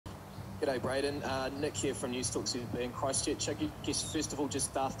G'day, Braydon. Nick here from News Talks in Christchurch. I guess, first of all,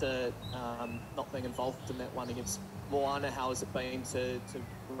 just after not being involved in that one against Moana, how has it been to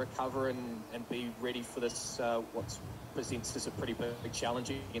recover and be ready for this, what presents as a pretty big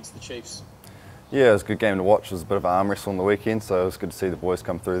challenge against the Chiefs? Yeah, it was a good game to watch. It was a bit of an arm wrestle on the weekend, so it was good to see the boys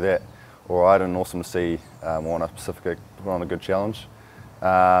come through that all right, and awesome to see Moana Pacifica put on a good challenge.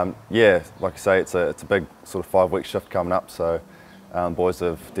 Yeah, like I say, it's a big sort of 5-week shift coming up, so boys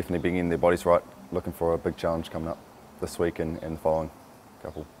have definitely been getting their bodies right, looking for a big challenge coming up this week and the following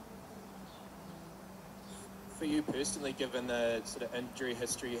couple. For you personally, given the sort of injury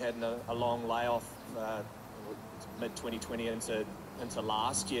history you had in a long layoff, mid-2020 into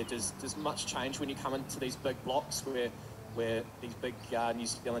last year, does much change when you come into these big blocks where these big New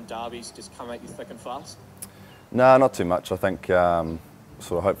Zealand derbies just come at you thick and fast? No, not too much. I think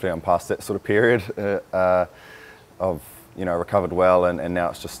sort of hopefully I'm past that sort of period of recovered well, and now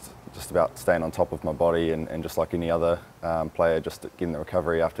it's just about staying on top of my body and just like any other player, just getting the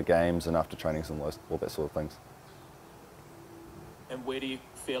recovery after games and after trainings and all that sort of things. And where do you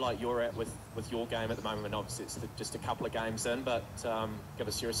feel like you're at with your game at the moment? Obviously it's just a couple of games in, but give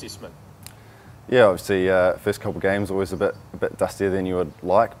us your assessment. Yeah, obviously first couple of games always a bit dustier than you would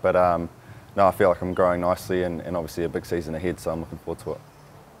like, but no, I feel like I'm growing nicely and obviously a big season ahead, so I'm looking forward to it.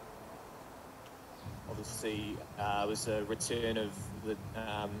 Obviously, it was a return of your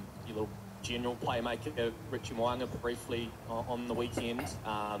little general playmaker, Richie Moanga, briefly on the weekend.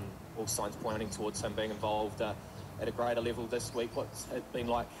 All signs pointing towards him being involved at a greater level this week. What's it been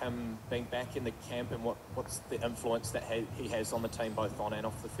like him being back in the camp, and what's the influence that he has on the team both on and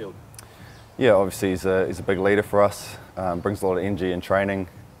off the field? Yeah, obviously he's a big leader for us, brings a lot of energy in training,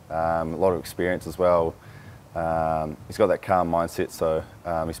 a lot of experience as well. He's got that calm mindset, so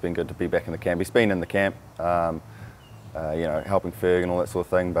it's been good to be back in the camp. He's been in the camp, helping Ferg and all that sort of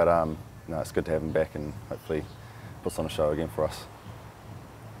thing, but no, it's good to have him back and hopefully puts on a show again for us.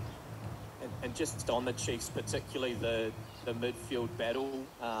 And just on the Chiefs, particularly the midfield battle,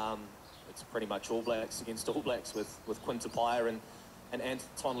 it's pretty much All Blacks against All Blacks with Quinn Tupaia and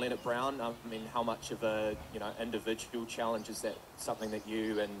Anton Leonard-Brown. I mean, how much of a individual challenge is that something that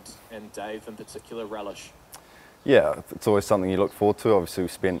you and Dave in particular relish? Yeah, it's always something you look forward to. Obviously we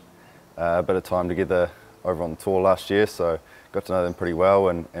spent a bit of time together over on the tour last year, so got to know them pretty well,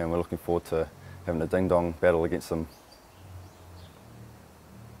 and we're looking forward to having a ding-dong battle against them.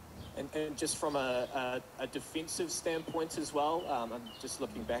 And just from a defensive standpoint as well, I'm just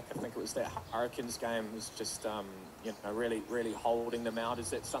looking back, I think it was that Hurricanes game was just really holding them out. Is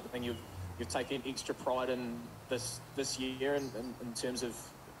that something you've taken extra pride in this year in terms of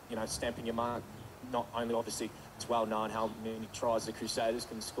stamping your mark? Not only obviously it's well known how many tries the Crusaders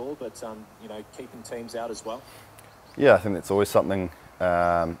can score, but keeping teams out as well. Yeah, I think that's always something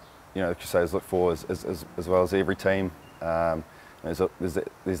the Crusaders look for as well as every team. There's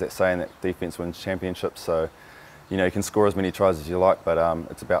that saying that defence wins championships, so you can score as many tries as you like, but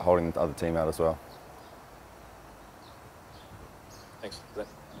it's about holding the other team out as well. Thanks for that.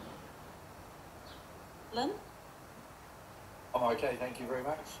 Lynn? Oh, okay, thank you very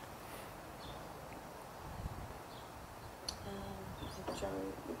much. Joe,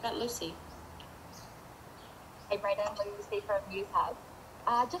 we've got Lucy. Hey Braydon, Lucy from News Hub.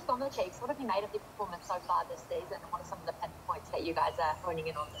 Just on the Chiefs, what have you made of your performance so far this season, and what are some of the pinpoints that you guys are honing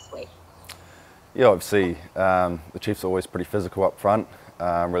in on this week? Yeah, obviously the Chiefs are always pretty physical up front,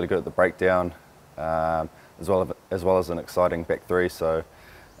 really good at the breakdown, as well as an exciting back three. So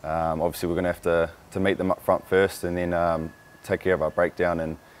obviously we're going to have to meet them up front first, and then take care of our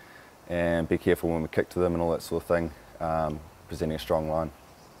breakdown and be careful when we kick to them and all that sort of thing, presenting a strong line.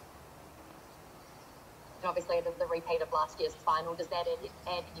 And obviously the repeat of last year's final, does that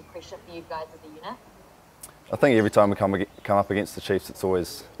add any pressure for you guys as a unit? I think every time we come up against the Chiefs, it's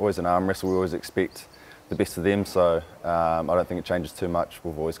always an arm wrestle. We always expect the best of them, so I don't think it changes too much.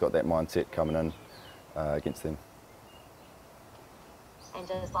 We've always got that mindset coming in against them. And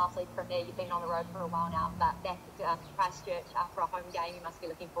just lastly from there, you've been on the road for a while now, but back to Christchurch after a home game, you must be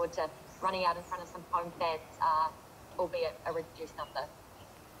looking forward to running out in front of some home fans, albeit a reduced number.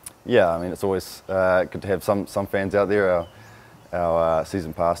 Yeah, I mean, it's always good to have some fans out there, our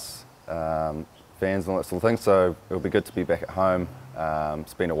season pass fans and all that sort of thing, so it'll be good to be back at home.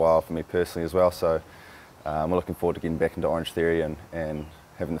 It's been a while for me personally as well, so we're looking forward to getting back into Orange Theory and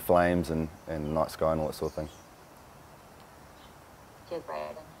having the flames and the night sky and all that sort of thing. Cheers,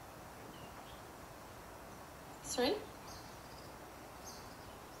 Braydon. 3?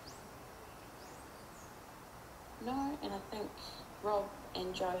 No, and I think Rob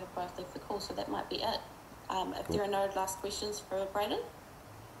and Joe have both left the call, so that might be it. If there are no last questions for Braydon?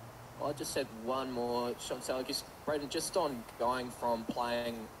 I just had one more, Chantel. I guess, Braydon, just on going from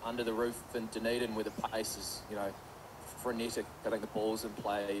playing under the roof in Dunedin where the pace is, frenetic. I think the ball's in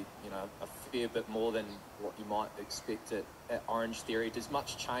play, a fair bit more than what you might expect at Orange Theory. Does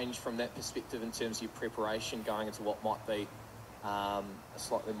much change from that perspective in terms of your preparation going into what might be a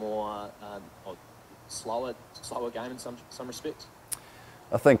slightly more slower game in some respects?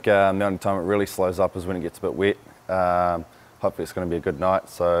 I think the only time it really slows up is when it gets a bit wet. Hopefully it's going to be a good night,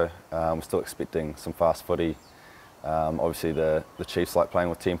 so we're still expecting some fast footy. Obviously the Chiefs like playing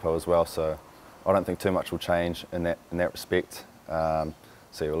with tempo as well, so I don't think too much will change in that respect. So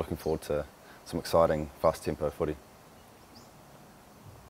we're looking forward to some exciting fast tempo footy.